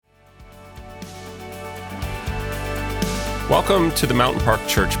Welcome to the Mountain Park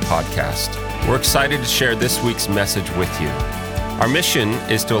Church podcast. We're excited to share this week's message with you. Our mission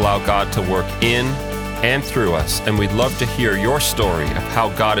is to allow God to work in and through us, and we'd love to hear your story of how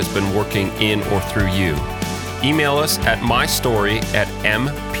God has been working in or through you. Email us at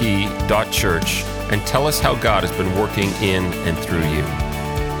myststory@mp.church and tell us how God has been working in and through you.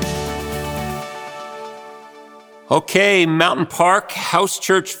 Okay, Mountain Park House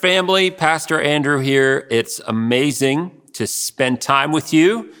Church family, Pastor Andrew here. It's amazing to spend time with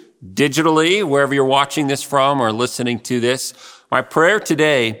you digitally, wherever you're watching this from or listening to this. My prayer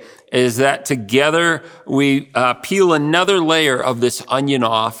today is that together we peel another layer of this onion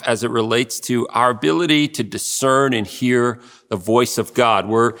off as it relates to our ability to discern and hear the voice of God.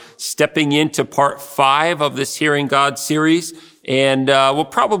 We're stepping into part 5 of this Hearing God series, and we'll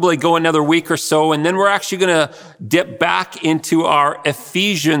probably go another week or so, and then we're actually going to dip back into our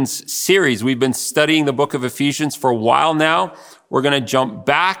Ephesians series. We've been studying the book of Ephesians for a while now. We're going to jump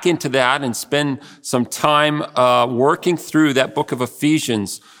back into that and spend some time working through that book of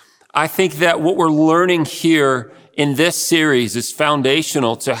Ephesians. I think that what we're learning here in this series is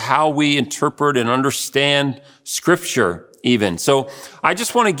foundational to how we interpret and understand Scripture even. So I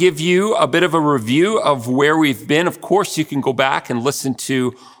just want to give you a bit of a review of where we've been. Of course, you can go back and listen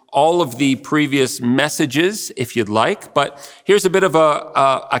to all of the previous messages if you'd like, but here's a bit of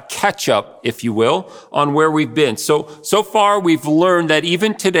a catch-up, if you will, on where we've been. So far we've learned that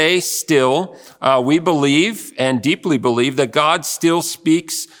even today still, we believe and deeply believe that God still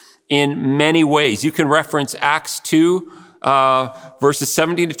speaks in many ways. You can reference Acts 2, verses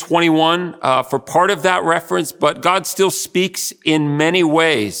 17 to 21 for part of that reference, but God still speaks in many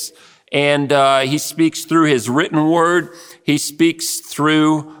ways. And he speaks through his written word. He speaks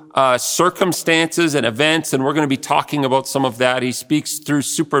through circumstances and events, and we're going to be talking about some of that. He speaks through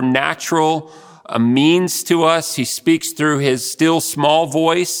supernatural means to us. He speaks through his still small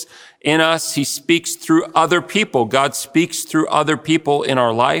voice in us. He speaks through other people. God speaks through other people in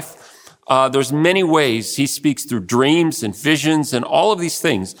our life. There's many ways. He speaks through dreams and visions and all of these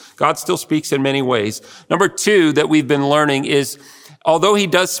things. God still speaks in many ways. Number 2 that we've been learning is, although he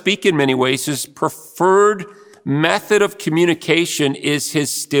does speak in many ways, his preferred method of communication is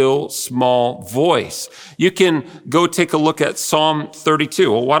his still small voice. You can go take a look at Psalm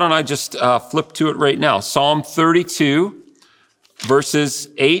 32. Well, why don't I just flip to it right now? Psalm 32, verses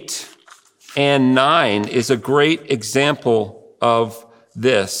 8 and 9 is a great example of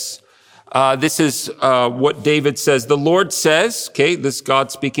this. This is what David says. The Lord says, okay, this is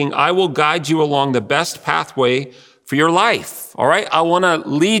God speaking, I will guide you along the best pathway for your life. All right? I want to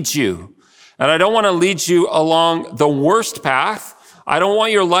lead you. And I don't want to lead you along the worst path. I don't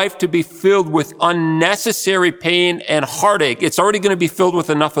want your life to be filled with unnecessary pain and heartache. It's already going to be filled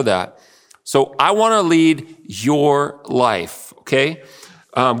with enough of that. So I want to lead your life. Okay?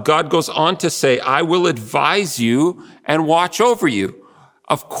 God goes on to say, I will advise you and watch over you.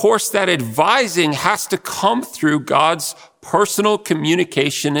 Of course, that advising has to come through God's personal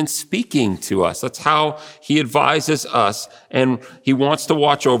communication and speaking to us. That's how he advises us, and he wants to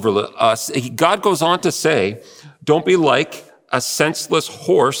watch over us. God goes on to say, don't be like a senseless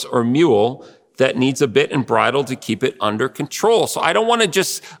horse or mule that needs a bit and bridle to keep it under control. So I don't want to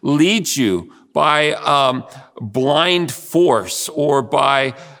just lead you by blind force or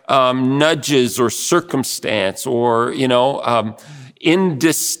by nudges or circumstance or,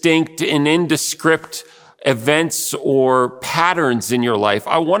 indistinct and indescript events or patterns in your life.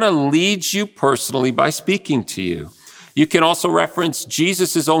 I want to lead you personally by speaking to you. You can also reference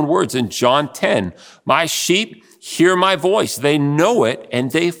Jesus' own words in John 10. My sheep hear my voice. They know it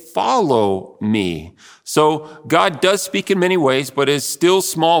and they follow me. So God does speak in many ways, but his still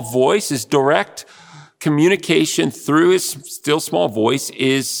small voice, his direct communication through his still small voice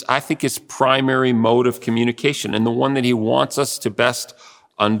is, I think, his primary mode of communication and the one that he wants us to best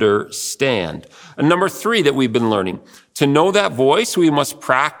understand. And number 3 that we've been learning, to know that voice, we must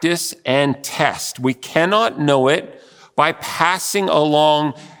practice and test. We cannot know it by passing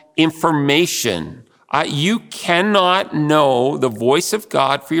along information. You cannot know the voice of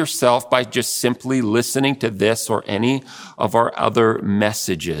God for yourself by just simply listening to this or any of our other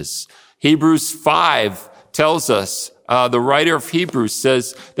messages. Hebrews 5 tells us, the writer of Hebrews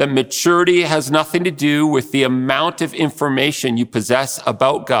says that maturity has nothing to do with the amount of information you possess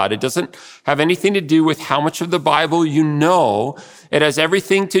about God. It doesn't have anything to do with how much of the Bible you know. It has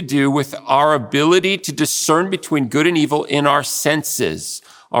everything to do with our ability to discern between good and evil in our senses.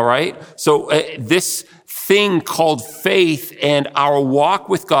 All right? So this thing called faith and our walk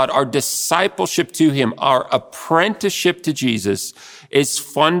with God, our discipleship to him, our apprenticeship to Jesus is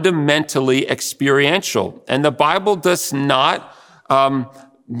fundamentally experiential. And the Bible does not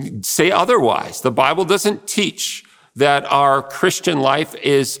say otherwise. The Bible doesn't teach that our Christian life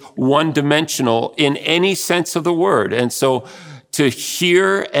is one-dimensional in any sense of the word. And so to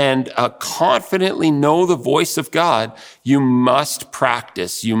hear and confidently know the voice of God, you must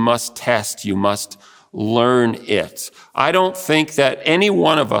practice, you must test, you must learn it. I don't think that any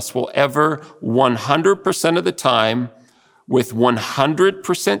one of us will ever 100% of the time with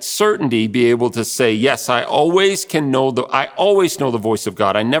 100% certainty be able to say, yes, I always know the voice of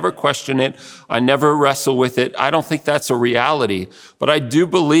God. I never question it. I never wrestle with it. I don't think that's a reality. But I do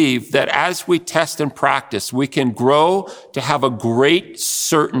believe that as we test and practice, we can grow to have a great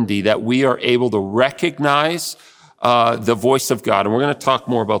certainty that we are able to recognize the voice of God. And we're going to talk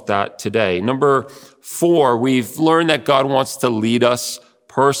more about that today. Number 4, we've learned that God wants to lead us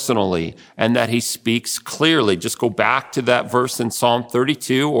personally and that he speaks clearly. Just go back to that verse in Psalm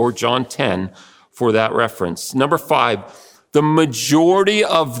 32 or John 10 for that reference. Number 5, the majority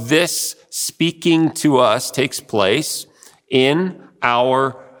of this speaking to us takes place in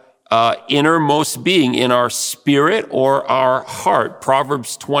our innermost being, in our spirit or our heart.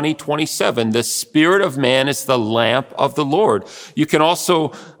 Proverbs 20:27, the spirit of man is the lamp of the Lord. You can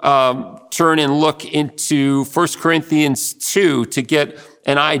also turn and look into 1 Corinthians 2 to get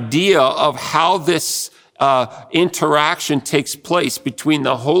an idea of how this interaction takes place between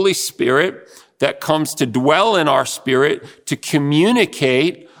the Holy Spirit that comes to dwell in our spirit to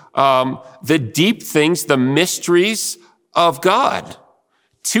communicate the deep things, the mysteries of God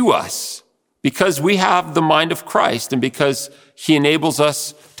to us, because we have the mind of Christ and because he enables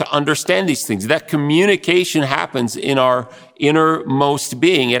us to understand these things. That communication happens in our innermost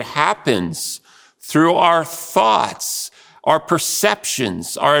being. It happens through our thoughts, our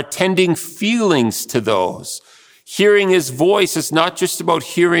perceptions, our attending feelings to those. Hearing his voice is not just about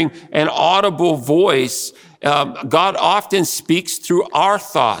hearing an audible voice. God often speaks through our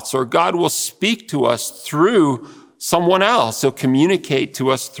thoughts, or God will speak to us through someone else. He'll communicate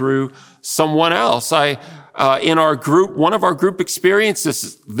to us through someone else. In our group, one of our group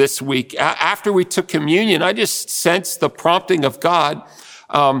experiences this week, after we took communion, I just sensed the prompting of God.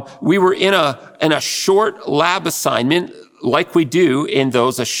 We were in a short lab assignment, like we do in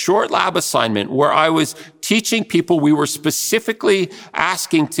those, a short lab assignment where I was teaching people. We were specifically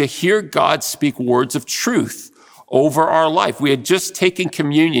asking to hear God speak words of truth over our life. We had just taken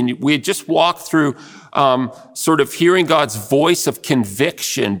communion. We had just walked through sort of hearing God's voice of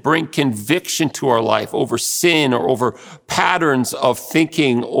conviction, bring conviction to our life over sin or over patterns of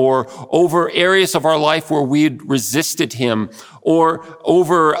thinking or over areas of our life where we had resisted him or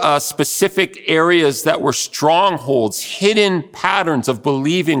over specific areas that were strongholds, hidden patterns of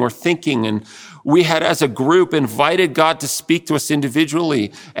believing or thinking. And we had, as a group, invited God to speak to us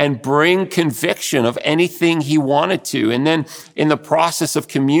individually and bring conviction of anything he wanted to. And then in the process of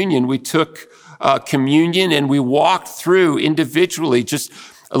communion, we took communion and we walked through individually, just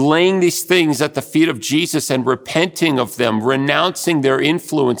laying these things at the feet of Jesus and repenting of them, renouncing their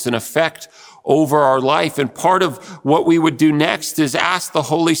influence and effect over our life. And part of what we would do next is ask the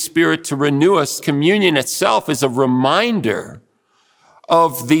Holy Spirit to renew us. Communion itself is a reminder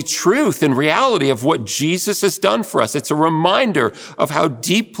of the truth and reality of what Jesus has done for us. It's a reminder of how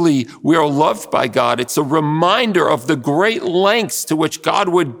deeply we are loved by God. It's a reminder of the great lengths to which God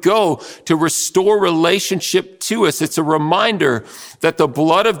would go to restore relationship to us. It's a reminder that the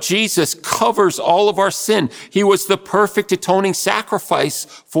blood of Jesus covers all of our sin. He was the perfect atoning sacrifice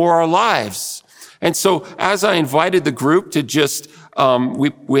for our lives. And so as I invited the group to just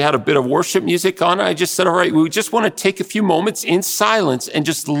we had a bit of worship music on. I just said, all right, we just want to take a few moments in silence and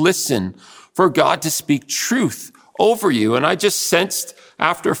just listen for God to speak truth over you. And I just sensed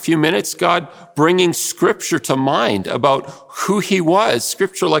after a few minutes, God bringing scripture to mind about who he was.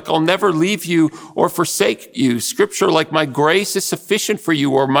 Scripture like, I'll never leave you or forsake you. Scripture like, my grace is sufficient for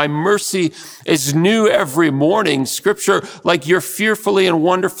you, or my mercy is new every morning. Scripture like, you're fearfully and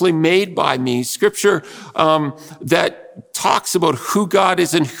wonderfully made by me. Scripture that talks about who God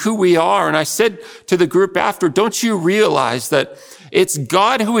is and who we are. And I said to the group after, don't you realize that it's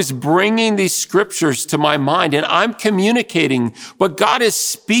God who is bringing these scriptures to my mind, and I'm communicating, but God is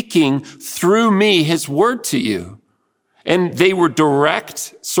speaking through me his word to you. And they were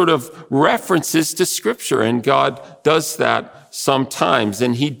direct sort of references to scripture, and God does that sometimes.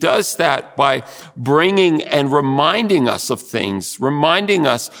 And he does that by bringing and reminding us of things, reminding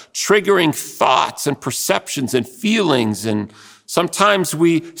us, triggering thoughts and perceptions and feelings. And sometimes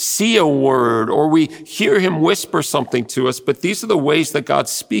we see a word or we hear him whisper something to us, but these are the ways that God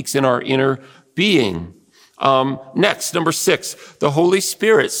speaks in our inner being. Next, number 6, the Holy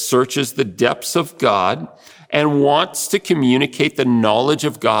Spirit searches the depths of God and wants to communicate the knowledge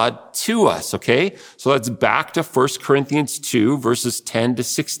of God to us, okay? So that's back to 1 Corinthians 2, verses 10 to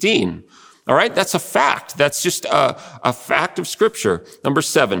 16. All right, that's a fact. That's just a fact of Scripture. Number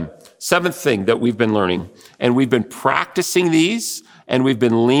 7, seventh thing that we've been learning, and we've been practicing these, and we've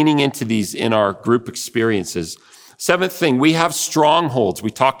been leaning into these in our group experiences. Seventh thing, we have strongholds.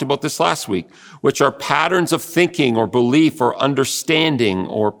 We talked about this last week, which are patterns of thinking or belief or understanding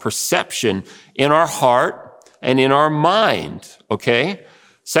or perception in our heart and in our mind, okay?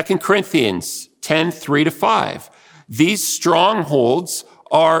 2 Corinthians 10, 3-5. These strongholds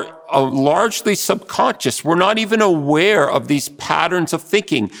are largely subconscious. We're not even aware of these patterns of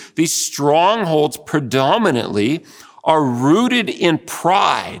thinking. These strongholds predominantly are rooted in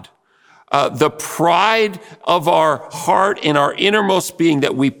pride. The pride of our heart and our innermost being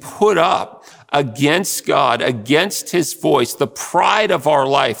that we put up against God, against his voice, the pride of our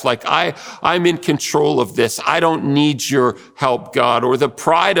life, like I'm in control of this. I don't need your help, God. Or the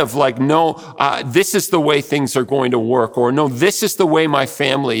pride of like, no, this is the way things are going to work. Or no, this is the way my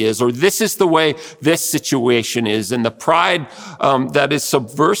family is. Or this is the way this situation is. And the pride that is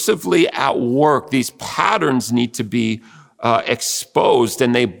subversively at work, these patterns need to be exposed,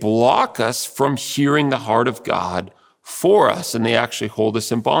 and they block us from hearing the heart of God for us, and they actually hold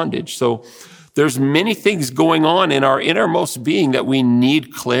us in bondage. So there's many things going on in our innermost being that we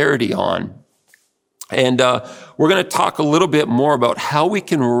need clarity on. And we're going to talk a little bit more about how we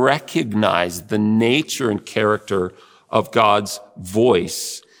can recognize the nature and character of God's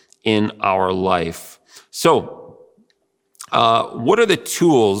voice in our life. So what are the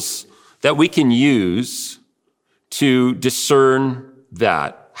tools that we can use to discern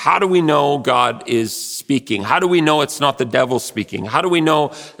that? How do we know God is speaking? How do we know it's not the devil speaking? How do we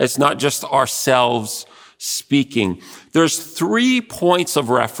know it's not just ourselves speaking? There's 3 points of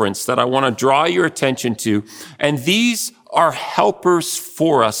reference that I want to draw your attention to, and these are helpers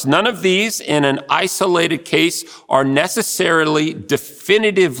for us. None of these in an isolated case are necessarily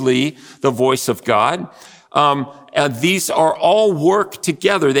definitively the voice of God. These are all work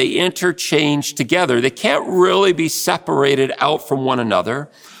together. They interchange together. They can't really be separated out from one another.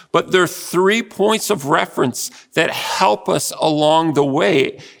 But there are 3 points of reference that help us along the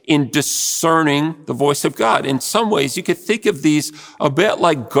way in discerning the voice of God. In some ways, you could think of these a bit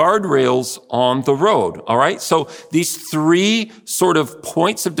like guardrails on the road. All right. So these 3 sort of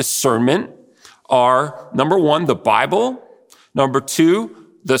points of discernment are, number 1, the Bible. Number 2,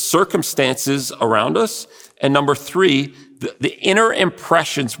 the circumstances around us. And number 3, the inner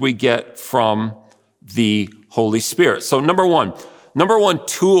impressions we get from the Holy Spirit. So number one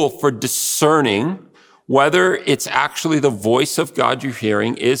tool for discerning whether it's actually the voice of God you're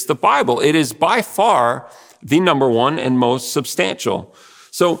hearing is the Bible. It is by far the number one and most substantial.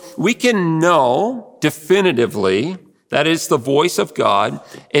 So we can know definitively that is the voice of God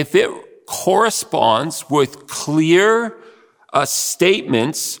if it corresponds with clear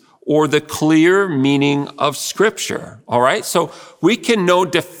statements or the clear meaning of Scripture. All right. So we can know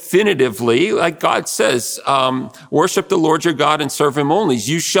definitively, like God says, worship the Lord your God and serve him only.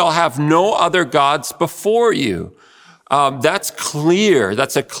 You shall have no other gods before you. That's clear.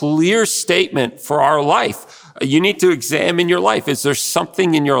 That's a clear statement for our life. You need to examine your life. Is there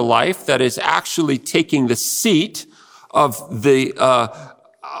something in your life that is actually taking the seat of the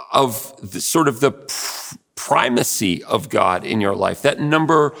primacy of God in your life, that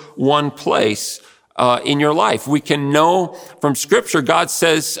number one place in your life? We can know from Scripture, God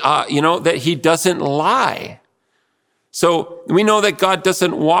says, that he doesn't lie. So we know that God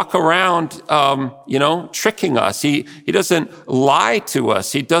doesn't walk around, tricking us. He doesn't lie to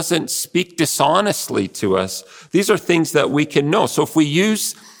us. He doesn't speak dishonestly to us. These are things that we can know. So if we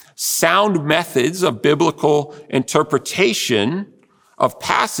use sound methods of biblical interpretation of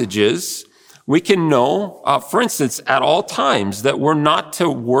passages, we can know, for instance, at all times that we're not to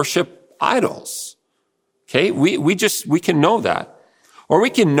worship idols. Okay. We can know that. Or we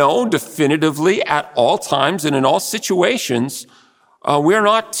can know definitively at all times and in all situations, we're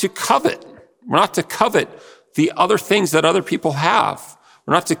not to covet. We're not to covet the other things that other people have.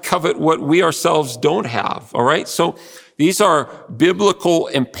 We're not to covet what we ourselves don't have. All right. So these are biblical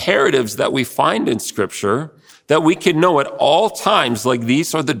imperatives that we find in Scripture that we can know at all times, like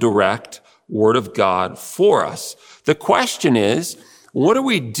these are the direct Word of God for us. The question is, what do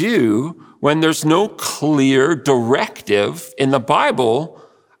we do when there's no clear directive in the Bible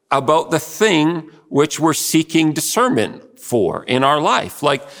about the thing which we're seeking discernment for in our life?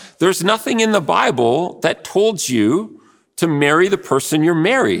 Like, there's nothing in the Bible that told you to marry the person you're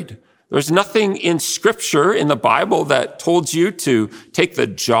married. There's nothing in Scripture, in the Bible, that told you to take the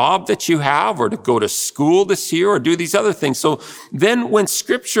job that you have or to go to school this year or do these other things. So then when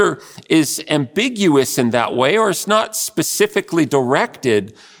Scripture is ambiguous in that way, or it's not specifically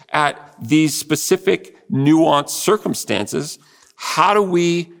directed at these specific nuanced circumstances, how do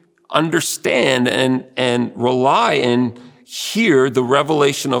we understand and rely and hear the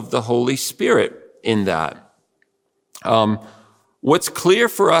revelation of the Holy Spirit in that? What's clear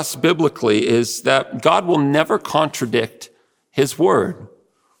for us biblically is that God will never contradict his word.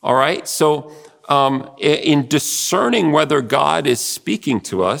 All right? So in discerning whether God is speaking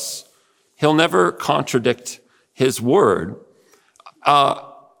to us, he'll never contradict his word.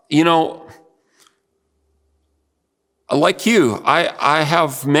 Like you, I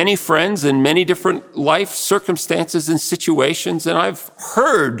have many friends in many different life circumstances and situations, and I've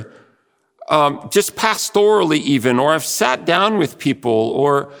heard just pastorally even, or I've sat down with people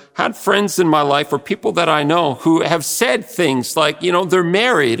or had friends in my life or people that I know who have said things like, they're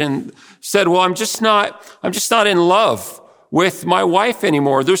married and said, well, I'm just not in love with my wife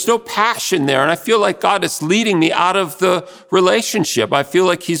anymore. There's no passion there. And I feel like God is leading me out of the relationship. I feel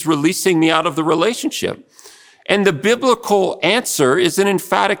like he's releasing me out of the relationship. And the biblical answer is an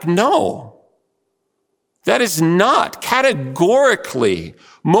emphatic no. That is not categorically,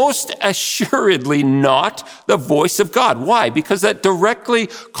 most assuredly not the voice of God. Why? Because that directly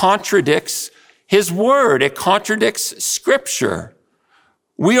contradicts his word. It contradicts Scripture.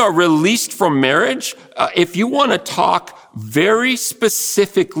 We are released from marriage. If you want to talk very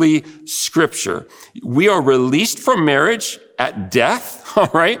specifically Scripture, we are released from marriage at death,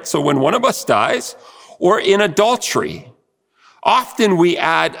 all right? So when one of us dies, or in adultery. Often we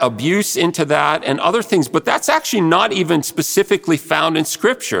add abuse into that and other things, but that's actually not even specifically found in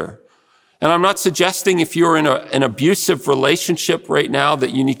Scripture. And I'm not suggesting if you're in an abusive relationship right now that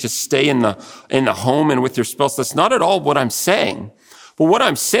you need to stay in the home and with your spouse. That's not at all what I'm saying. But what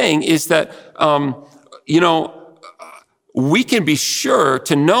I'm saying is that, we can be sure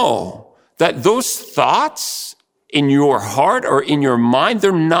to know that those thoughts in your heart or in your mind,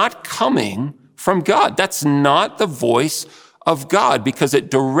 they're not coming from God. That's not the voice of God because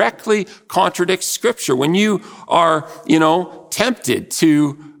it directly contradicts Scripture. When you are, tempted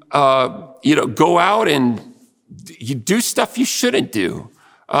to, go out and you do stuff you shouldn't do,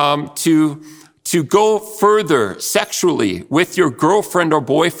 to go further sexually with your girlfriend or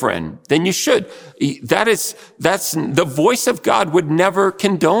boyfriend than you should. That's the voice of God would never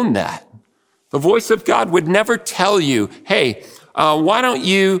condone that. The voice of God would never tell you, hey, why don't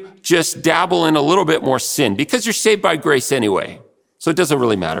you just dabble in a little bit more sin? Because you're saved by grace anyway. So it doesn't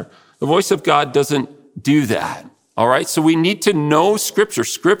really matter. The voice of God doesn't do that. All right. So we need to know Scripture.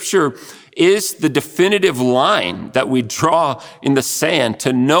 Scripture is the definitive line that we draw in the sand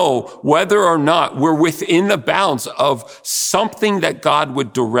to know whether or not we're within the bounds of something that God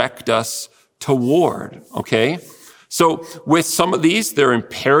would direct us toward. Okay. So with some of these, they're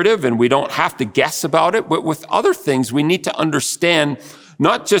imperative and we don't have to guess about it. But with other things, we need to understand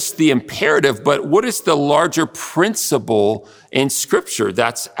not just the imperative, but what is the larger principle in Scripture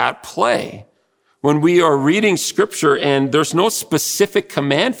that's at play. When we are reading Scripture and there's no specific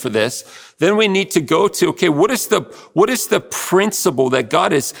command for this, then we need to go to, okay, what is the principle that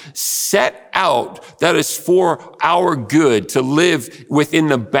God has set out that is for our good to live within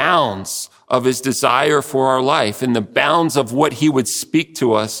the bounds of his desire for our life, in the bounds of what he would speak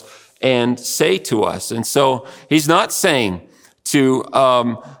to us and say to us. And so he's not saying to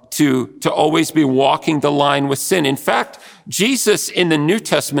always be walking the line with sin. In fact, Jesus in the New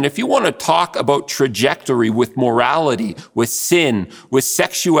Testament, if you want to talk about trajectory with morality, with sin, with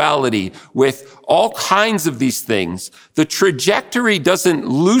sexuality, with all kinds of these things, the trajectory doesn't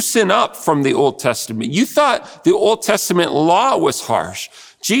loosen up from the Old Testament. You thought the Old Testament law was harsh.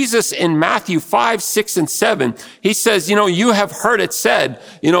 Jesus in Matthew 5, 6, and 7, he says, you have heard it said,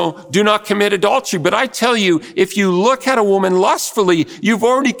 do not commit adultery. But I tell you, if you look at a woman lustfully, you've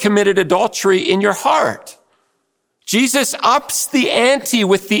already committed adultery in your heart. Jesus ups the ante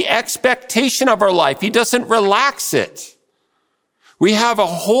with the expectation of our life. He doesn't relax it. We have a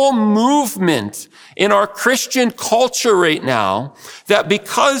whole movement in our Christian culture right now that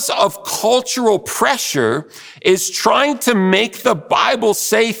because of cultural pressure is trying to make the Bible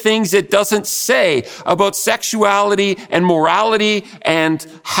say things it doesn't say about sexuality and morality and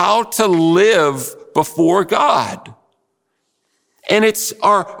how to live before God. And it's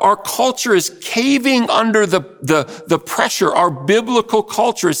our culture is caving under the pressure. Our biblical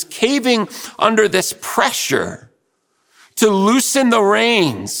culture is caving under this pressure to loosen the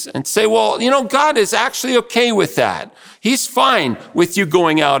reins and say, well, God is actually okay with that. He's fine with you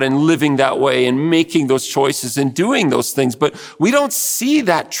going out and living that way and making those choices and doing those things. But we don't see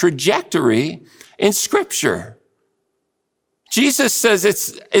that trajectory in Scripture. Jesus says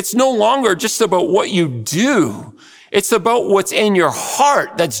it's no longer just about what you do. It's about what's in your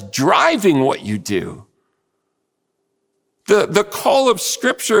heart that's driving what you do. The call of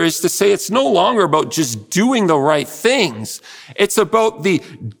Scripture is to say it's no longer about just doing the right things. It's about the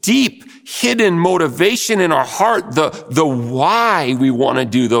deep, hidden motivation in our heart, the why we want to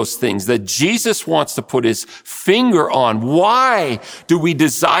do those things that Jesus wants to put his finger on. Why do we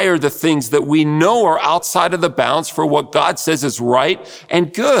desire the things that we know are outside of the bounds for what God says is right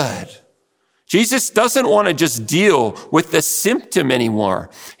and good? Jesus doesn't want to just deal with the symptom anymore.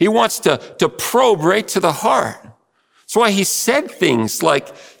 He wants to probe right to the heart. That's why he said things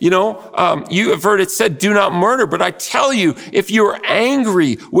like, you have heard it said, do not murder. But I tell you, if you're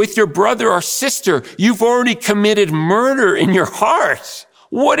angry with your brother or sister, you've already committed murder in your heart.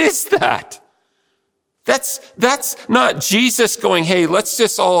 What is that? That's not Jesus going, hey, let's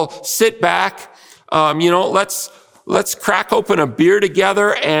just all sit back. Let's crack open a beer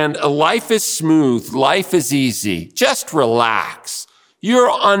together and life is smooth. Life is easy. Just relax. You're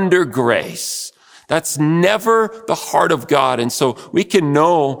under grace. That's never the heart of God. And so we can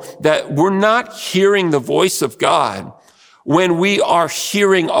know that we're not hearing the voice of God when we are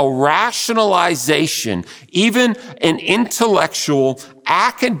hearing a rationalization, even an intellectual,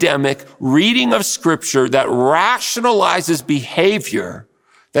 academic reading of Scripture that rationalizes behavior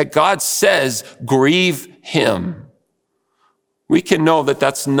that God says grieve him. We can know that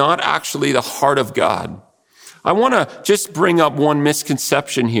that's not actually the heart of God. I want to just bring up one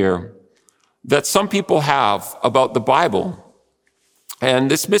misconception here that some people have about the Bible. And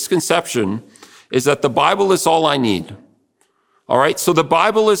this misconception is that the Bible is all I need. All right, so the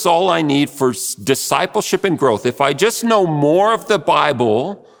Bible is all I need for discipleship and growth. If I just know more of the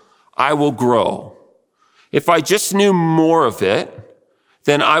Bible, I will grow. If I just knew more of it,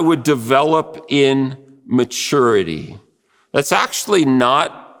 then I would develop in maturity. That's actually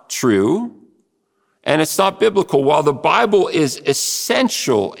not true. And it's not biblical. While the Bible is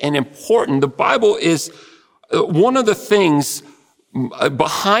essential and important, the Bible is one of the things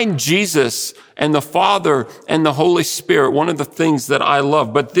behind Jesus and the Father and the Holy Spirit, one of the things that I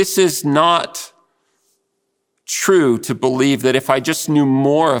love. But this is not true to believe that if I just knew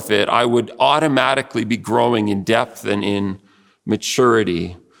more of it, I would automatically be growing in depth and in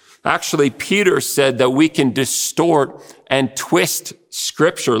maturity. Actually, Peter said that we can distort and twist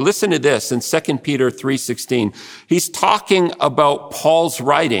Scripture. Listen to this in 2 Peter 3:16. He's talking about Paul's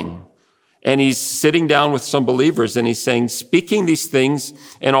writing, and he's sitting down with some believers, and he's saying, speaking these things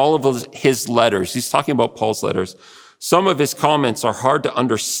in all of his letters. He's talking about Paul's letters. Some of his comments are hard to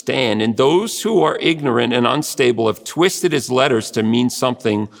understand, and those who are ignorant and unstable have twisted his letters to mean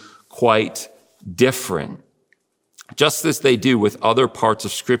something quite different, just as they do with other parts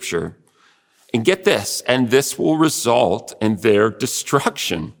of Scripture. And get this, and this will result in their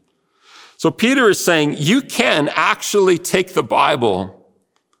destruction. So Peter is saying you can actually take the Bible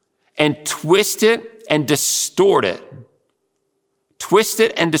and twist it and distort it. Twist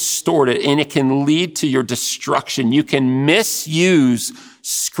it and distort it, and it can lead to your destruction. You can misuse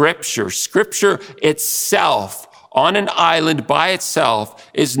Scripture. Scripture itself, on an island by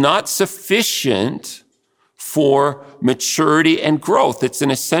itself, is not sufficient for maturity and growth. It's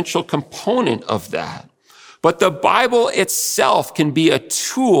an essential component of that. But the Bible itself can be a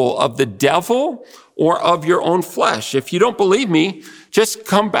tool of the devil or of your own flesh. If you don't believe me, just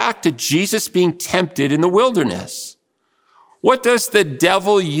come back to Jesus being tempted in the wilderness. What does the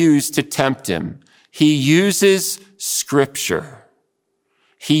devil use to tempt him? He uses Scripture.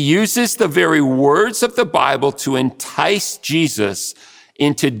 He uses the very words of the Bible to entice Jesus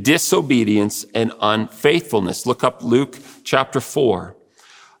into disobedience and unfaithfulness. Look up Luke chapter 4.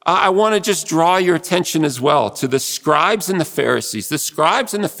 I want to just draw your attention as well to the scribes and the Pharisees. The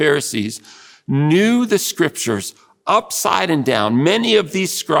scribes and the Pharisees knew the Scriptures upside and down. Many of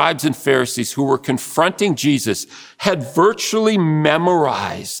these scribes and Pharisees who were confronting Jesus had virtually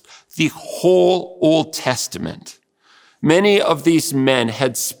memorized the whole Old Testament. Many of these men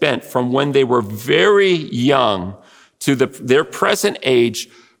had spent from when they were very young to their present age,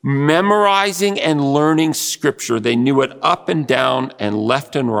 memorizing and learning Scripture. They knew it up and down and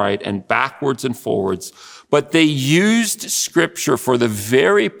left and right and backwards and forwards. But they used Scripture for the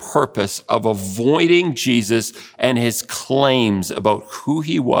very purpose of avoiding Jesus and his claims about who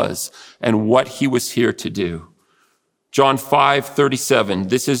he was and what he was here to do. John 5:37.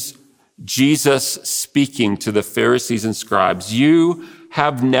 This is Jesus speaking to the Pharisees and scribes. You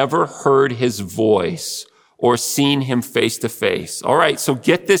have never heard his voice or seen him face to face. All right, so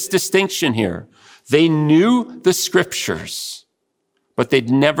get this distinction here. They knew the scriptures, but they'd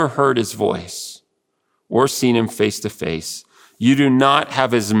never heard his voice or seen him face to face. You do not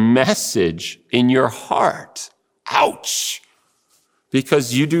have his message in your heart. Ouch!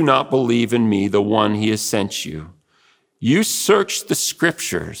 Because you do not believe in me, the one he has sent you. You search the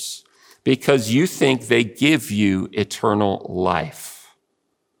scriptures because you think they give you eternal life.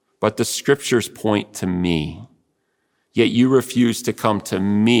 But the scriptures point to me. Yet you refuse to come to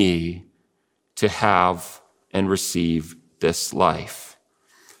me to have and receive this life.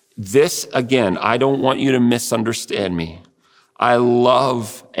 This, again, I don't want you to misunderstand me. I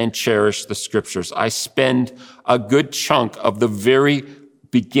love and cherish the scriptures. I spend a good chunk of the very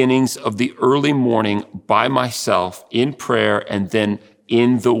beginnings of the early morning by myself in prayer and then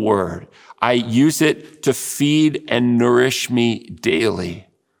in the word. I use it to feed and nourish me daily.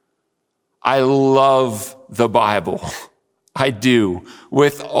 I love the Bible. I do.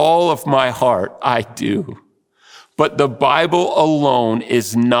 With all of my heart, I do. But the Bible alone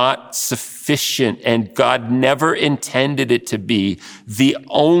is not sufficient, and God never intended it to be the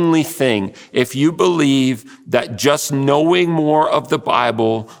only thing. If you believe that just knowing more of the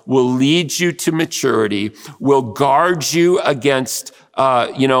Bible will lead you to maturity, will guard you against,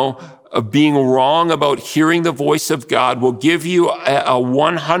 being wrong about hearing the voice of God, will give you a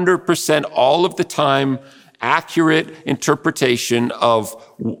 100% all of the time accurate interpretation of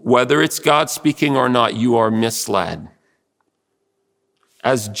whether it's God speaking or not, you are misled.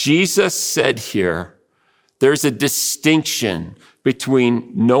 As Jesus said here, there's a distinction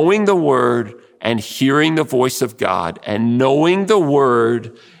between knowing the word and hearing the voice of God, and knowing the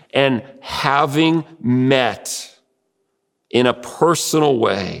word and having met in a personal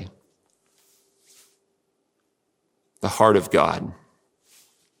way the heart of God.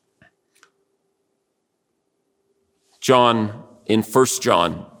 John, in 1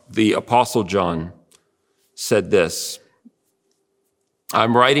 John, the Apostle John said this.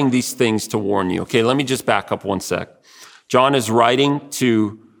 I'm writing these things to warn you. Okay, let me just back up one sec. John is writing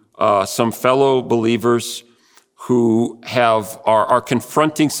to some fellow believers who are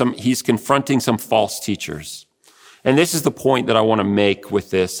confronting he's confronting some false teachers. And this is the point that I want to make with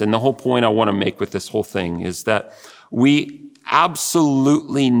this. And the whole point I want to make with this whole thing is that we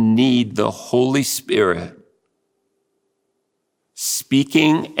absolutely need the Holy Spirit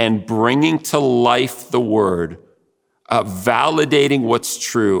speaking and bringing to life the word, validating what's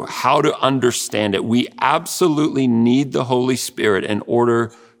true, how to understand it. We absolutely need the Holy Spirit in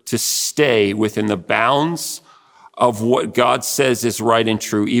order to stay within the bounds of what God says is right and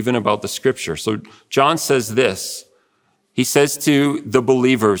true, even about the scripture. So John says this. He says to the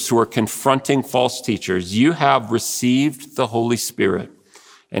believers who are confronting false teachers, you have received the Holy Spirit,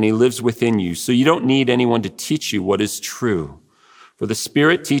 and he lives within you. So you don't need anyone to teach you what is true. For the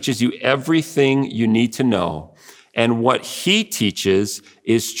Spirit teaches you everything you need to know, and what he teaches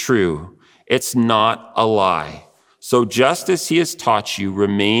is true. It's not a lie. So just as he has taught you,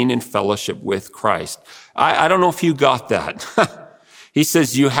 remain in fellowship with Christ. I don't know if you got that. He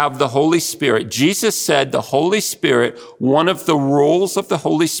says you have the Holy Spirit. Jesus said the Holy Spirit, one of the roles of the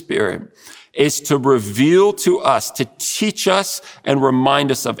Holy Spirit is to reveal to us, to teach us and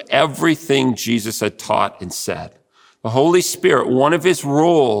remind us of everything Jesus had taught and said. The Holy Spirit, one of his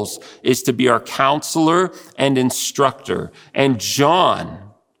roles is to be our counselor and instructor. And John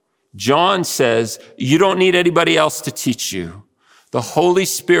says, you don't need anybody else to teach you. The Holy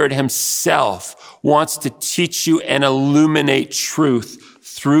Spirit himself wants to teach you and illuminate truth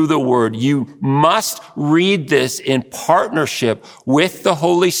through the word. You must read this in partnership with the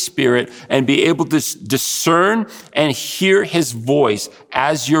Holy Spirit and be able to discern and hear his voice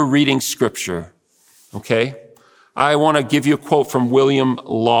as you're reading scripture. Okay? I want to give you a quote from William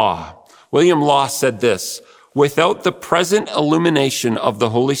Law. William Law said this, without the present illumination of the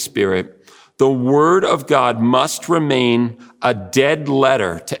Holy Spirit, the word of God must remain a dead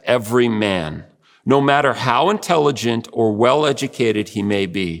letter to every man, no matter how intelligent or well-educated he may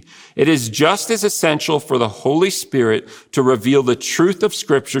be. It is just as essential for the Holy Spirit to reveal the truth of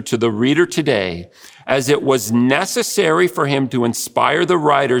Scripture to the reader today as it was necessary for him to inspire the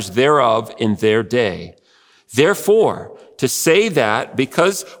writers thereof in their day. Therefore, to say that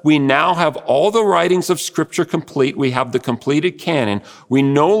because we now have all the writings of Scripture complete, we have the completed canon, we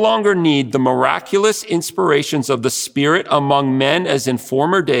no longer need the miraculous inspirations of the Spirit among men as in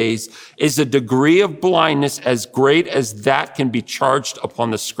former days, is a degree of blindness as great as that can be charged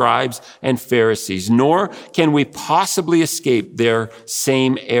upon the scribes and Pharisees, nor can we possibly escape their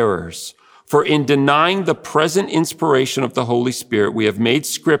same errors. For in denying the present inspiration of the Holy Spirit, we have made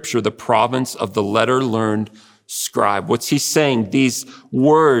Scripture the province of the letter-learned scribe. What's he saying? These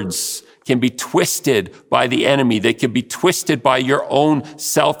words can be twisted by the enemy. They can be twisted by your own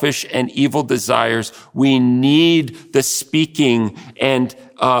selfish and evil desires. We need the speaking and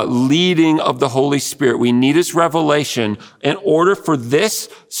leading of the Holy Spirit. We need his revelation in order for this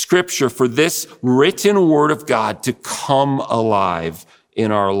Scripture, for this written word of God to come alive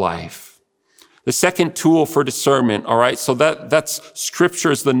in our life. The second tool for discernment, all right, so that's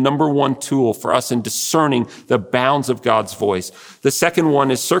Scripture is the number one tool for us in discerning the bounds of God's voice. The second one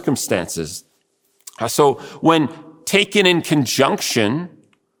is circumstances. So when taken in conjunction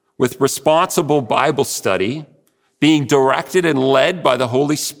with responsible Bible study, being directed and led by the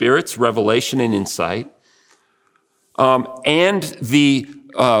Holy Spirit's revelation and insight, and the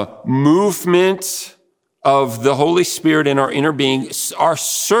movement of the Holy Spirit in our inner being, our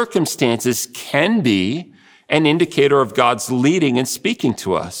circumstances can be an indicator of God's leading and speaking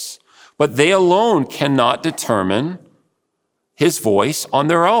to us. But they alone cannot determine his voice on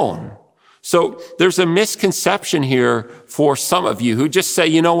their own. So there's a misconception here for some of you who just say,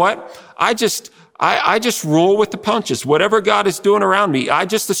 you know what? I just roll with the punches. Whatever God is doing around me, I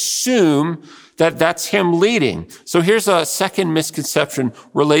just assume that that's him leading. So here's a second misconception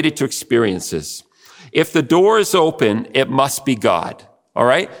related to experiences. If the door is open, it must be God. All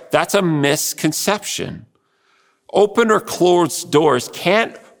right? That's a misconception. Open or closed doors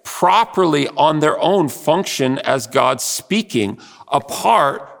can't properly on their own function as God speaking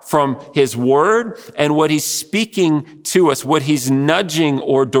apart from his word and what he's speaking to us, what he's nudging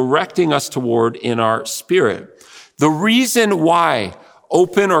or directing us toward in our spirit. The reason why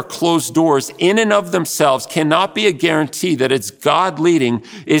open or closed doors in and of themselves cannot be a guarantee that it's God leading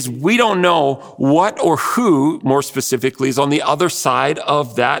is we don't know what or who, more specifically, is on the other side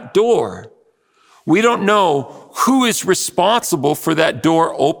of that door. We don't know who is responsible for that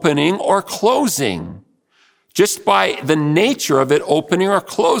door opening or closing. Just by the nature of it opening or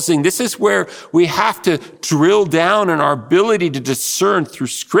closing, this is where we have to drill down in our ability to discern through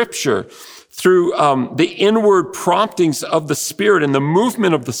Scripture, through the inward promptings of the Spirit and the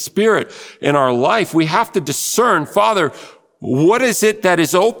movement of the Spirit in our life. We have to discern, Father, what is it that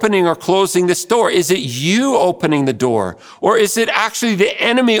is opening or closing this door? Is it you opening the door? Or is it actually the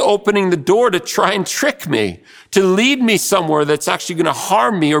enemy opening the door to try and trick me, to lead me somewhere that's actually going to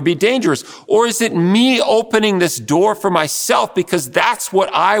harm me or be dangerous? Or is it me opening this door for myself because that's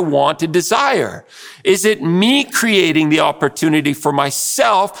what I want to desire? Is it me creating the opportunity for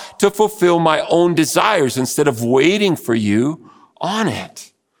myself to fulfill my own desires instead of waiting for you on it?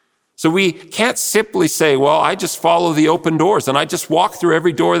 So we can't simply say, well, I just follow the open doors and I just walk through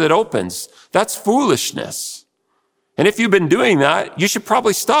every door that opens. That's foolishness. And if you've been doing that, you should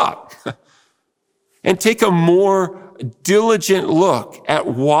probably stop and take a more diligent look at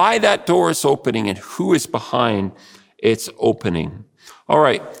why that door is opening and who is behind its opening. All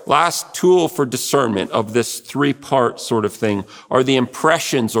right, last tool for discernment of this three-part sort of thing are the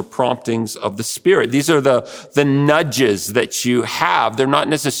impressions or promptings of the Spirit. These are the nudges that you have. They're not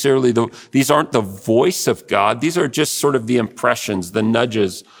necessarily these aren't the voice of God. These are just sort of the impressions, the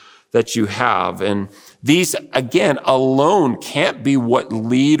nudges that you have. And these, again, alone can't be what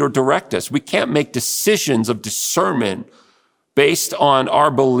lead or direct us. We can't make decisions of discernment based on our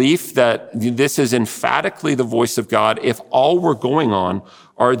belief that this is emphatically the voice of God if all we're going on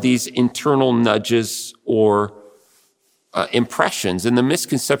are these internal nudges or impressions. And the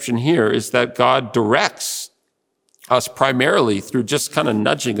misconception here is that God directs us primarily through just kind of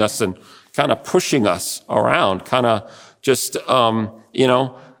nudging us and kind of pushing us around, kind of just,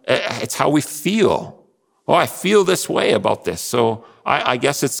 it's how we feel. Oh, I feel this way about this. So I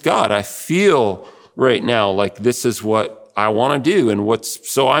guess it's God. I feel right now like this is what I want to do and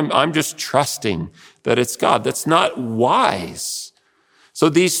I'm just trusting that it's God. That's not wise. So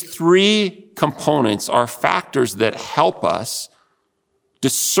these three components are factors that help us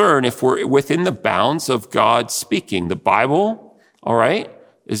discern if we're within the bounds of God speaking. The Bible, all right,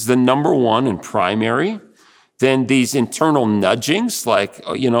 is the number one and primary. Then these internal nudgings, like,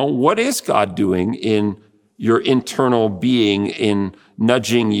 what is God doing in your internal being in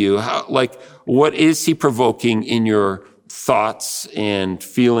nudging you? What is he provoking in your thoughts and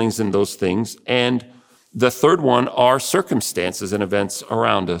feelings and those things? And the third one are circumstances and events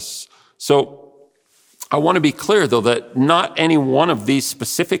around us. So I want to be clear, though, that not any one of these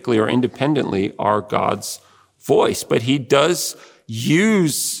specifically or independently are God's voice, but he does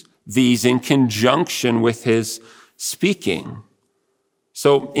use these in conjunction with his speaking.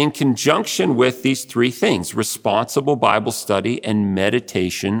 So in conjunction with these three things, responsible Bible study and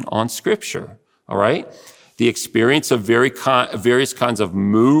meditation on Scripture, all right? The experience of various kinds of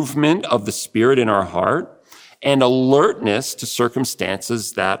movement of the Spirit in our heart, and alertness to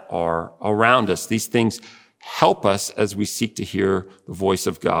circumstances that are around us. These things help us as we seek to hear the voice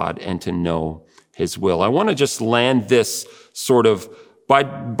of God and to know his will. I want to just land this sort of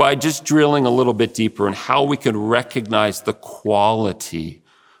by just drilling a little bit deeper in how we can recognize the quality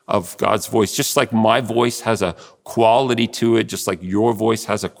of God's voice. Just like my voice has a quality to it, just like your voice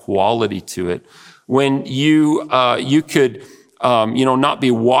has a quality to it. When you could, not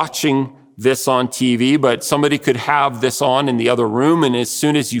be watching this on TV, but somebody could have this on in the other room. And as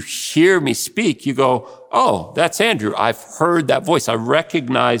soon as you hear me speak, you go, oh, that's Andrew. I've heard that voice. I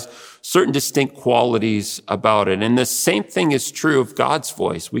recognize certain distinct qualities about it. And the same thing is true of God's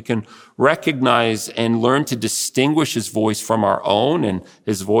voice. We can recognize and learn to distinguish his voice from our own and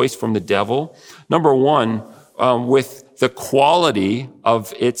his voice from the devil. Number one, with the quality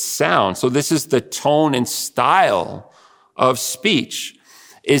of its sound. So this is the tone and style of speech.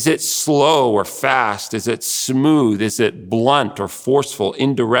 Is it slow or fast? Is it smooth? Is it blunt or forceful,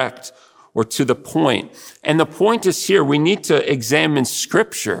 indirect, or to the point? And the point is here, we need to examine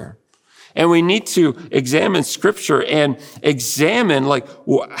Scripture. And we need to examine Scripture and examine,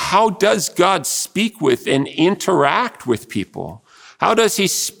 how does God speak with and interact with people? How does he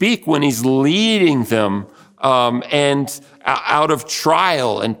speak when he's leading them and out of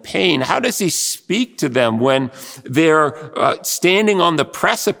trial and pain? How does he speak to them when they're standing on the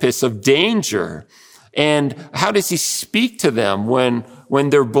precipice of danger? And how does he speak to them when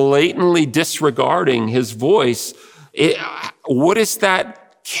they're blatantly disregarding his voice? What is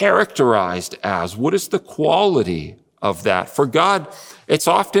that characterized as? What is the quality of that? For God, it's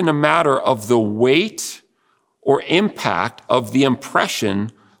often a matter of the weight or impact of the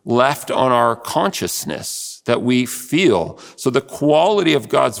impression left on our consciousness that we feel. So the quality of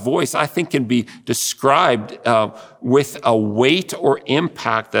God's voice, I think, can be described with a weight or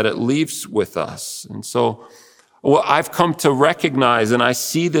impact that it leaves with us. And so I've come to recognize, and I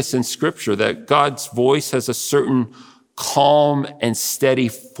see this in Scripture, that God's voice has a certain calm and steady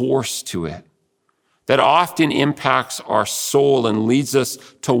force to it that often impacts our soul and leads us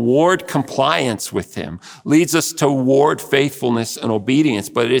toward compliance with him, leads us toward faithfulness and obedience.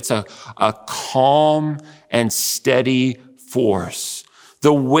 But it's a calm and steady force.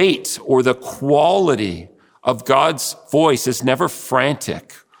 The weight or the quality of God's voice is never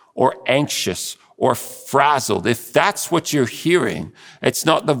frantic or anxious or frazzled. If that's what you're hearing, it's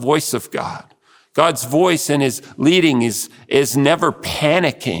not the voice of God. God's voice in his leading is never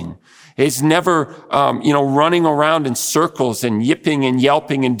panicking. He's never, running around in circles and yipping and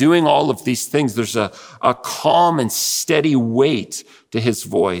yelping and doing all of these things. There's a calm and steady weight to his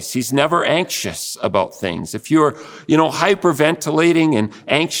voice. He's never anxious about things. If you're, hyperventilating and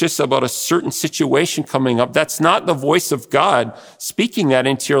anxious about a certain situation coming up, that's not the voice of God speaking that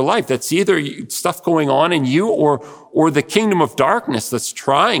into your life. That's either stuff going on in you or the kingdom of darkness that's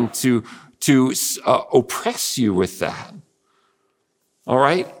trying to oppress you with that. All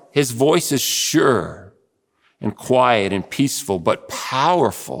right? His voice is sure and quiet and peaceful, but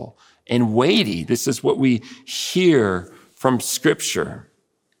powerful and weighty. This is what we hear from Scripture.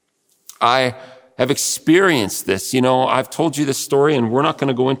 I have experienced this. I've told you this story, and we're not going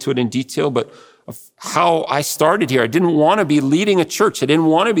to go into it in detail, but of how I started here. I didn't want to be leading a church. I didn't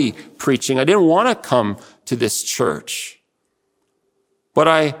want to be preaching. I didn't want to come to this church. But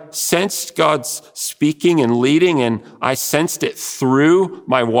I sensed God's speaking and leading, and I sensed it through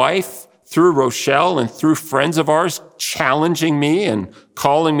my wife, through Rochelle, and through friends of ours challenging me and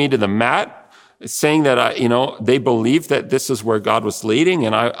calling me to the mat, saying that they believed that this is where God was leading,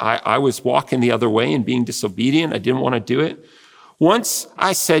 and I was walking the other way and being disobedient. I didn't want to do it. Once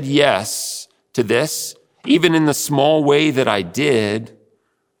I said yes to this, even in the small way that I did,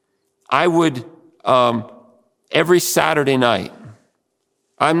 I would every Saturday night,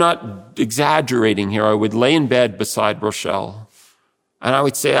 I'm not exaggerating here, I would lay in bed beside Rochelle and I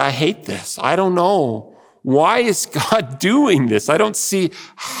would say, I hate this. I don't know. Why is God doing this? I don't see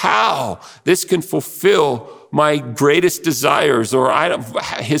how this can fulfill my greatest desires or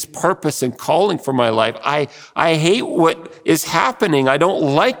his purpose and calling for my life. I hate what is happening. I don't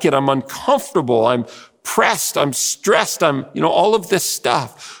like it. I'm uncomfortable. I'm pressed, I'm stressed, I'm, all of this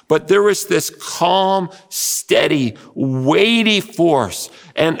stuff. But there was this calm, steady, weighty force.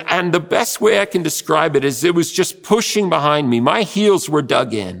 And the best way I can describe it is it was just pushing behind me. My heels were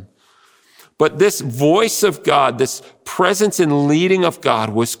dug in. But this voice of God, this presence and leading of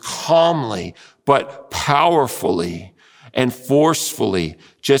God was calmly, but powerfully and forcefully,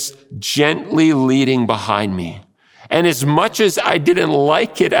 just gently leading behind me. And as much as I didn't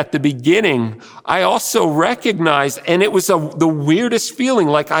like it at the beginning, I also recognized, and it was the weirdest feeling,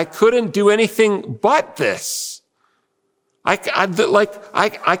 like I couldn't do anything but this. I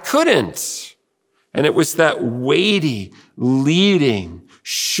couldn't. And it was that weighty, leading,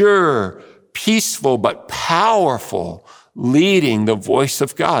 sure, peaceful, but powerful leading, the voice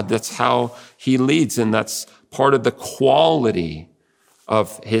of God. That's how he leads, and that's part of the quality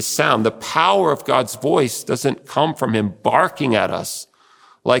of his sound. The power of God's voice doesn't come from him barking at us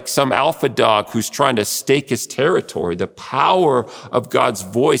like some alpha dog who's trying to stake his territory. The power of God's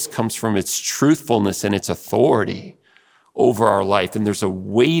voice comes from its truthfulness and its authority over our life. And there's a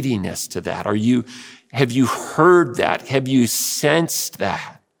weightiness to that. Have you heard that? Have you sensed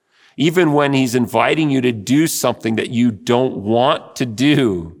that? Even when he's inviting you to do something that you don't want to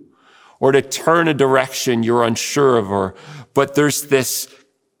do, or to turn a direction you're unsure of, but there's this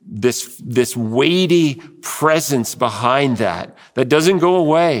weighty presence behind that doesn't go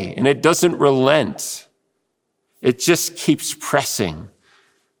away, and it doesn't relent. It just keeps pressing.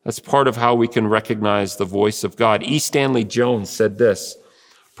 That's part of how we can recognize the voice of God. E. Stanley Jones said this: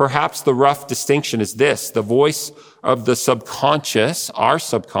 perhaps the rough distinction is this: the voice of the subconscious, our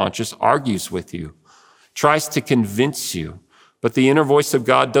subconscious, argues with you, tries to convince you. But the inner voice of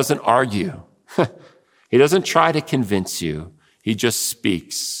God doesn't argue. He doesn't try to convince you. He just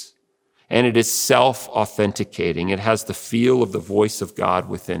speaks. And it is self-authenticating. It has the feel of the voice of God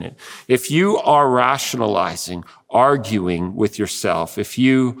within it. If you are rationalizing, arguing with yourself, if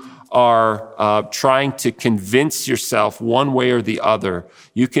you are trying to convince yourself one way or the other,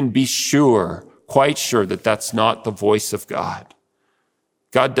 you can be sure, quite sure, that that's not the voice of God.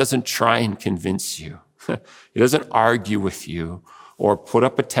 God doesn't try and convince you. He doesn't argue with you or put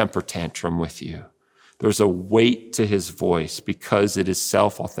up a temper tantrum with you. There's a weight to his voice because it is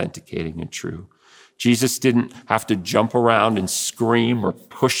self-authenticating and true. Jesus didn't have to jump around and scream or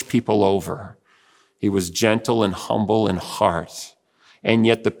push people over. He was gentle and humble in heart. And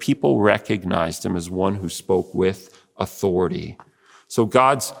yet the people recognized him as one who spoke with authority. So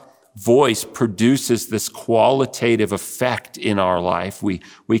God's voice produces this qualitative effect in our life.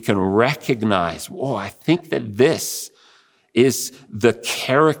 We can recognize, I think that this is the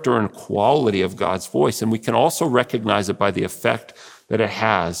character and quality of God's voice. And we can also recognize it by the effect that it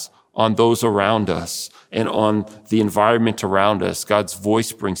has on those around us and on the environment around us. God's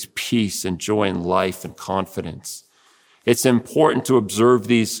voice brings peace and joy and life and confidence. It's important to observe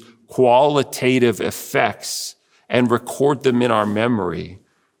these qualitative effects and record them in our memory,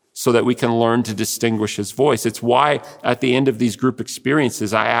 so that we can learn to distinguish his voice. It's why at the end of these group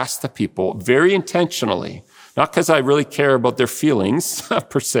experiences, I ask the people very intentionally, not because I really care about their feelings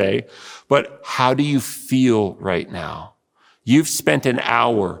per se, but how do you feel right now? You've spent an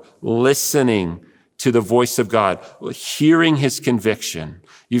hour listening to the voice of God, hearing his conviction.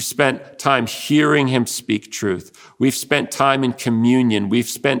 You've spent time hearing him speak truth. We've spent time in communion. We've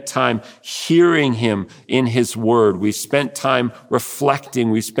spent time hearing him in his word. We've spent time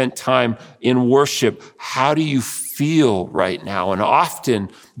reflecting. We've spent time in worship. How do you feel right now? And often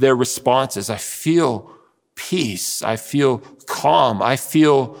their response is, I feel peace. I feel calm. I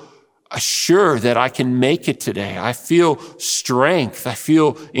feel assured that I can make it today. I feel strength. I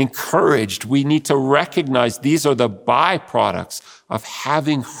feel encouraged. We need to recognize these are the byproducts of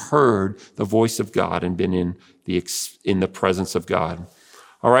having heard the voice of God and been in the presence of God.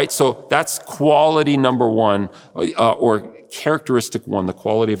 All right, so that's quality number one, or characteristic one, the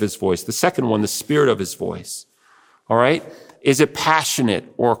quality of his voice. The second one, the spirit of his voice. All right, is it passionate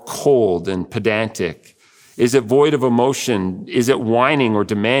or cold and pedantic? Is it void of emotion? Is it whining or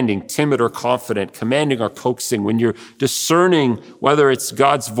demanding, timid or confident, commanding or coaxing? When you're discerning whether it's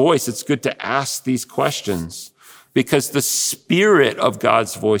God's voice, it's good to ask these questions, because the spirit of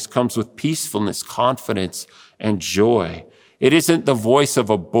God's voice comes with peacefulness, confidence, and joy. It isn't the voice of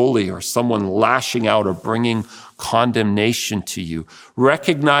a bully or someone lashing out or bringing condemnation to you.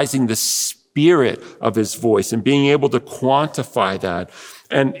 Recognizing the spirit of his voice and being able to quantify that,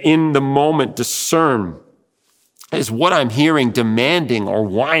 and in the moment discern, is what I'm hearing demanding or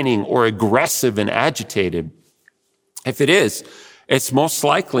whining or aggressive and agitated? If it is, it's most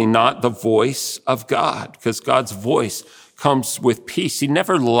likely not the voice of God, because God's voice comes with peace. He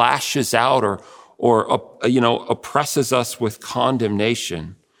never lashes out oppresses us with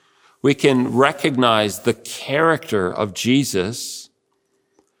condemnation. We can recognize the character of Jesus.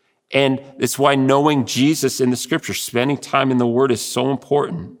 And it's why knowing Jesus in the scripture, spending time in the word is so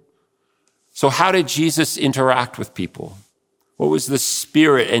important. So how did Jesus interact with people? What was the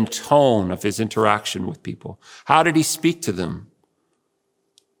spirit and tone of his interaction with people? How did he speak to them?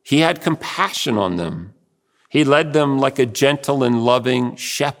 He had compassion on them. He led them like a gentle and loving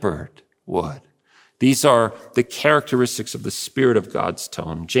shepherd would. These are the characteristics of the Spirit of God's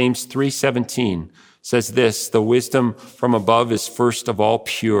tone. James 3:17 says this, "The wisdom from above is first of all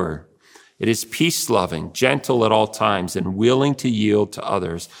pure. It is peace-loving, gentle at all times, and willing to yield to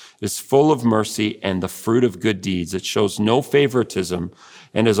others. It is full of mercy and the fruit of good deeds. It shows no favoritism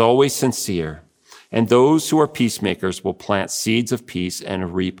and is always sincere. And those who are peacemakers will plant seeds of peace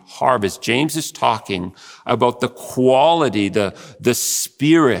and reap harvest." James is talking about the quality, the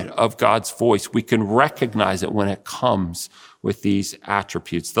spirit of God's voice. We can recognize it when it comes with these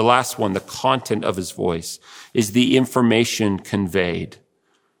attributes. The last one, the content of his voice, is the information conveyed.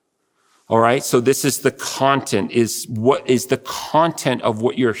 All right, so this is the content, what is the content of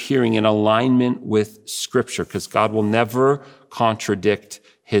what you're hearing in alignment with Scripture, because God will never contradict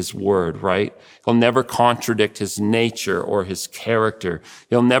his word, right? He'll never contradict his nature or his character.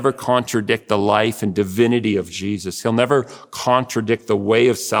 He'll never contradict the life and divinity of Jesus. He'll never contradict the way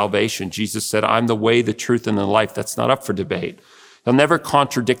of salvation. Jesus said, "I'm the way, the truth, and the life." That's not up for debate. He'll never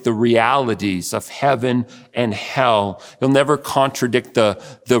contradict the realities of heaven and hell. He'll never contradict the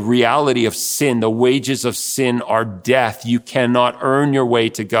reality of sin. The wages of sin are death. You cannot earn your way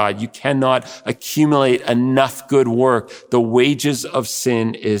to God. You cannot accumulate enough good work. The wages of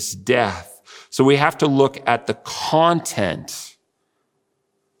sin is death. So we have to look at the content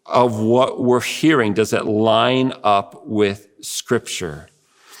of what we're hearing. Does it line up with Scripture?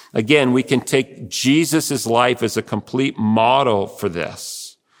 Again, we can take Jesus' life as a complete model for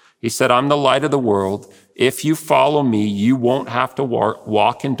this. He said, "I'm the light of the world. If you follow me, you won't have to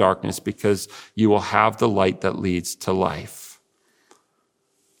walk in darkness because you will have the light that leads to life."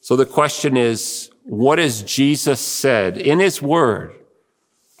 So the question is, what has Jesus said in his word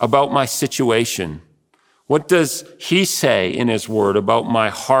about my situation? What does he say in his word about my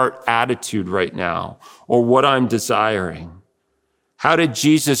heart attitude right now or what I'm desiring? How did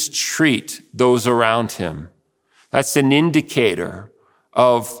Jesus treat those around him? That's an indicator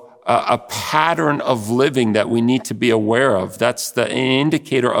of a pattern of living that we need to be aware of. That's an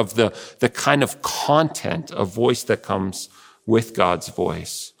indicator of the kind of content of voice that comes with God's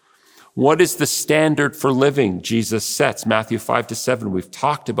voice. What is the standard for living Jesus sets? Matthew 5-7, we've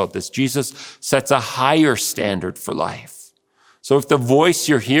talked about this. Jesus sets a higher standard for life. So if the voice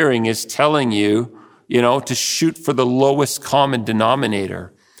you're hearing is telling you, to shoot for the lowest common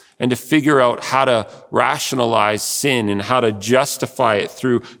denominator and to figure out how to rationalize sin and how to justify it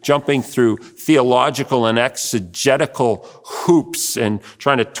through jumping through theological and exegetical hoops and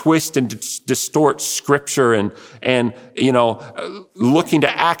trying to twist and distort Scripture and looking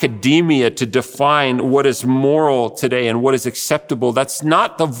to academia to define what is moral today and what is acceptable. That's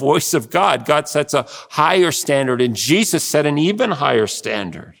not the voice of God. God sets a higher standard, and Jesus set an even higher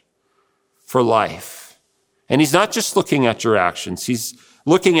standard for life. And he's not just looking at your actions. He's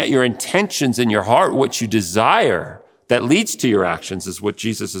looking at your intentions in your heart. What you desire that leads to your actions is what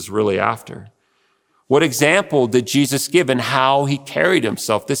Jesus is really after. What example did Jesus give and how he carried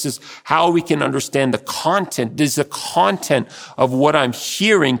himself? This is how we can understand the content. Is the content of what I'm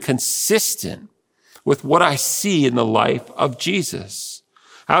hearing consistent with what I see in the life of Jesus?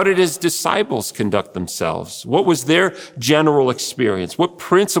 How did his disciples conduct themselves? What was their general experience? What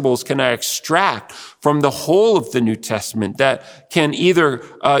principles can I extract from the whole of the New Testament that can either,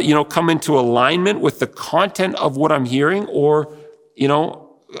 come into alignment with the content of what I'm hearing or,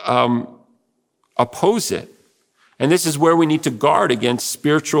 oppose it? And this is where we need to guard against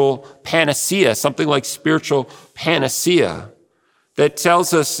spiritual panacea, something like spiritual panacea that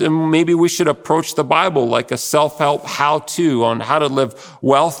tells us maybe we should approach the Bible like a self-help how-to on how to live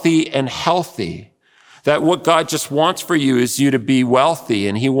wealthy and healthy. That what God just wants for you is you to be wealthy,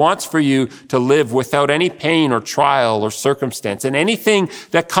 and he wants for you to live without any pain or trial or circumstance. And anything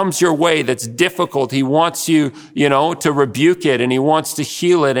that comes your way that's difficult, he wants you, to rebuke it, and he wants to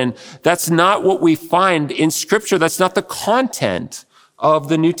heal it. And that's not what we find in Scripture. That's not the content of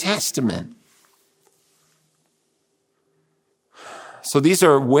the New Testament. So these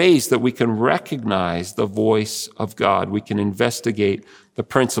are ways that we can recognize the voice of God. We can investigate the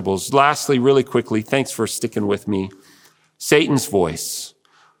principles. Lastly, really quickly, thanks for sticking with me, Satan's voice.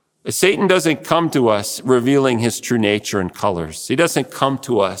 Satan doesn't come to us revealing his true nature and colors. He doesn't come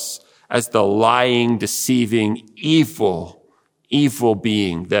to us as the lying, deceiving, evil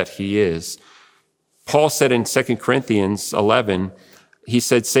being that he is. Paul said in 2 Corinthians 11, he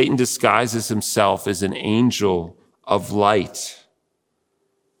said, Satan disguises himself as an angel of light.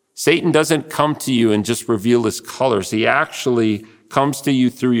 Satan doesn't come to you and just reveal his colors. He actually comes to you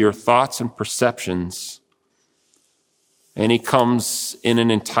through your thoughts and perceptions. And he comes in an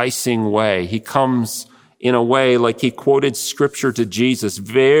enticing way. He comes in a way like he quoted scripture to Jesus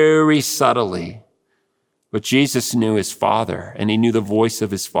very subtly. But Jesus knew his Father, and he knew the voice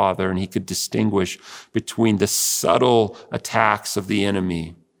of his Father, and he could distinguish between the subtle attacks of the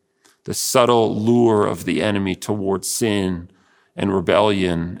enemy, the subtle lure of the enemy towards sin and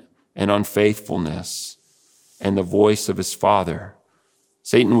rebellion and unfaithfulness, and the voice of his Father.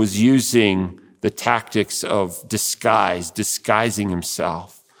 Satan was using the tactics of disguising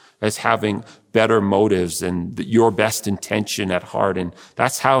himself as having better motives and your best intention at heart. And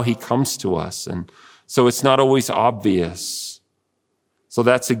that's how he comes to us. And so it's not always obvious. So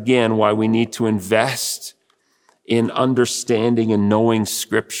that's again why we need to invest in understanding and knowing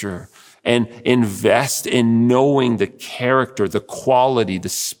Scripture, and invest in knowing the character, the quality, the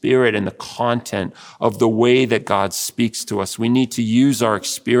spirit, and the content of the way that God speaks to us. We need to use our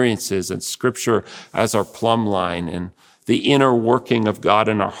experiences and Scripture as our plumb line and the inner working of God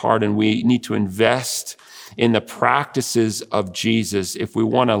in our heart. And we need to invest in the practices of Jesus if we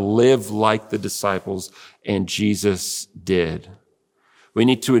want to live like the disciples and Jesus did. We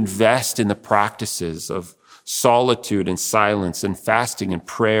need to invest in the practices of solitude and silence and fasting and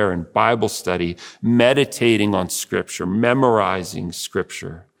prayer and Bible study, meditating on Scripture, memorizing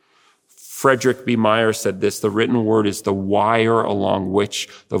Scripture. Frederick B. Meyer said this, the written word is the wire along which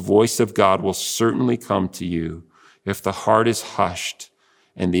the voice of God will certainly come to you if the heart is hushed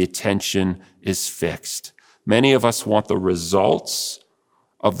and the attention is fixed. Many of us want the results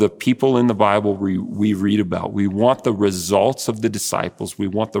of the people in the Bible we read about. We want the results of the disciples. We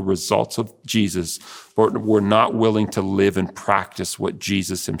want the results of Jesus, but we're not willing to live and practice what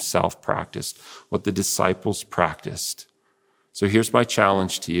Jesus himself practiced, what the disciples practiced. So here's my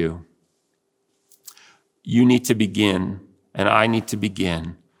challenge to you. You need to begin, and I need to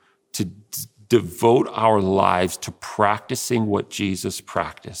begin, to devote our lives to practicing what Jesus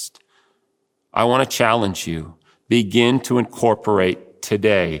practiced. I want to challenge you. Begin to incorporate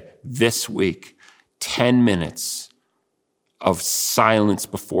today, this week, 10 minutes of silence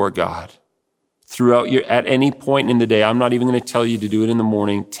before God. At any point in the day, I'm not even going to tell you to do it in the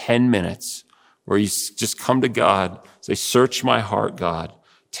morning, 10 minutes where you just come to God, say, search my heart, God.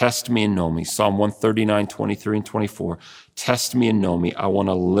 Test me and know me. Psalm 139, 23 and 24. Test me and know me. I want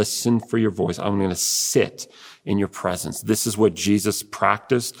to listen for your voice. I'm going to sit in your presence. This is what Jesus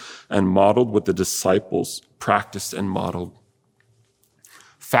practiced and modeled, what the disciples practiced and modeled.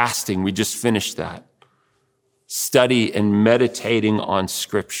 Fasting, we just finished that. Study and meditating on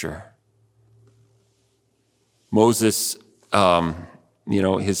Scripture. Moses,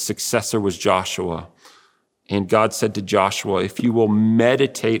 his successor was Joshua. And God said to Joshua, if you will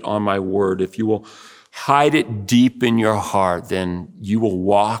meditate on my word, if you will hide it deep in your heart, then you will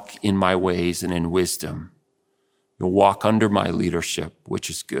walk in my ways and in wisdom. You'll walk under my leadership, which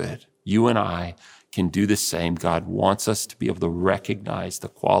is good. You and I can do the same. God wants us to be able to recognize the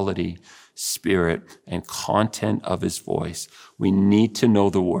quality, spirit, and content of his voice. We need to know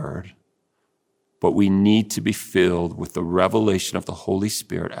the word, but we need to be filled with the revelation of the Holy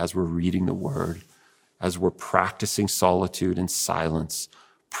Spirit as we're reading the word, as we're practicing solitude and silence,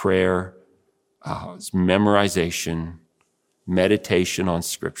 prayer, memorization, meditation on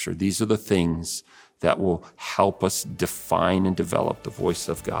Scripture. These are the things that will help us define and develop the voice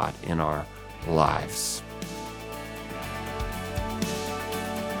of God in our lives.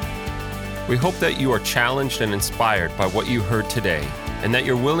 We hope that you are challenged and inspired by what you heard today, and that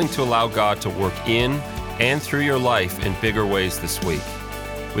you're willing to allow God to work in and through your life in bigger ways this week.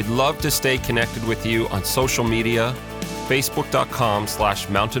 We'd love to stay connected with you on social media,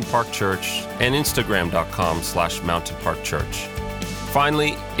 facebook.com/Mountain Park Church and instagram.com/Mountain Park Church.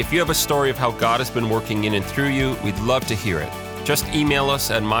 Finally, if you have a story of how God has been working in and through you, we'd love to hear it. Just email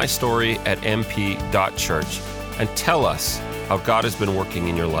us at mystory@mp.church and tell us how God has been working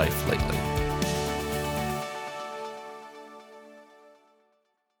in your life lately.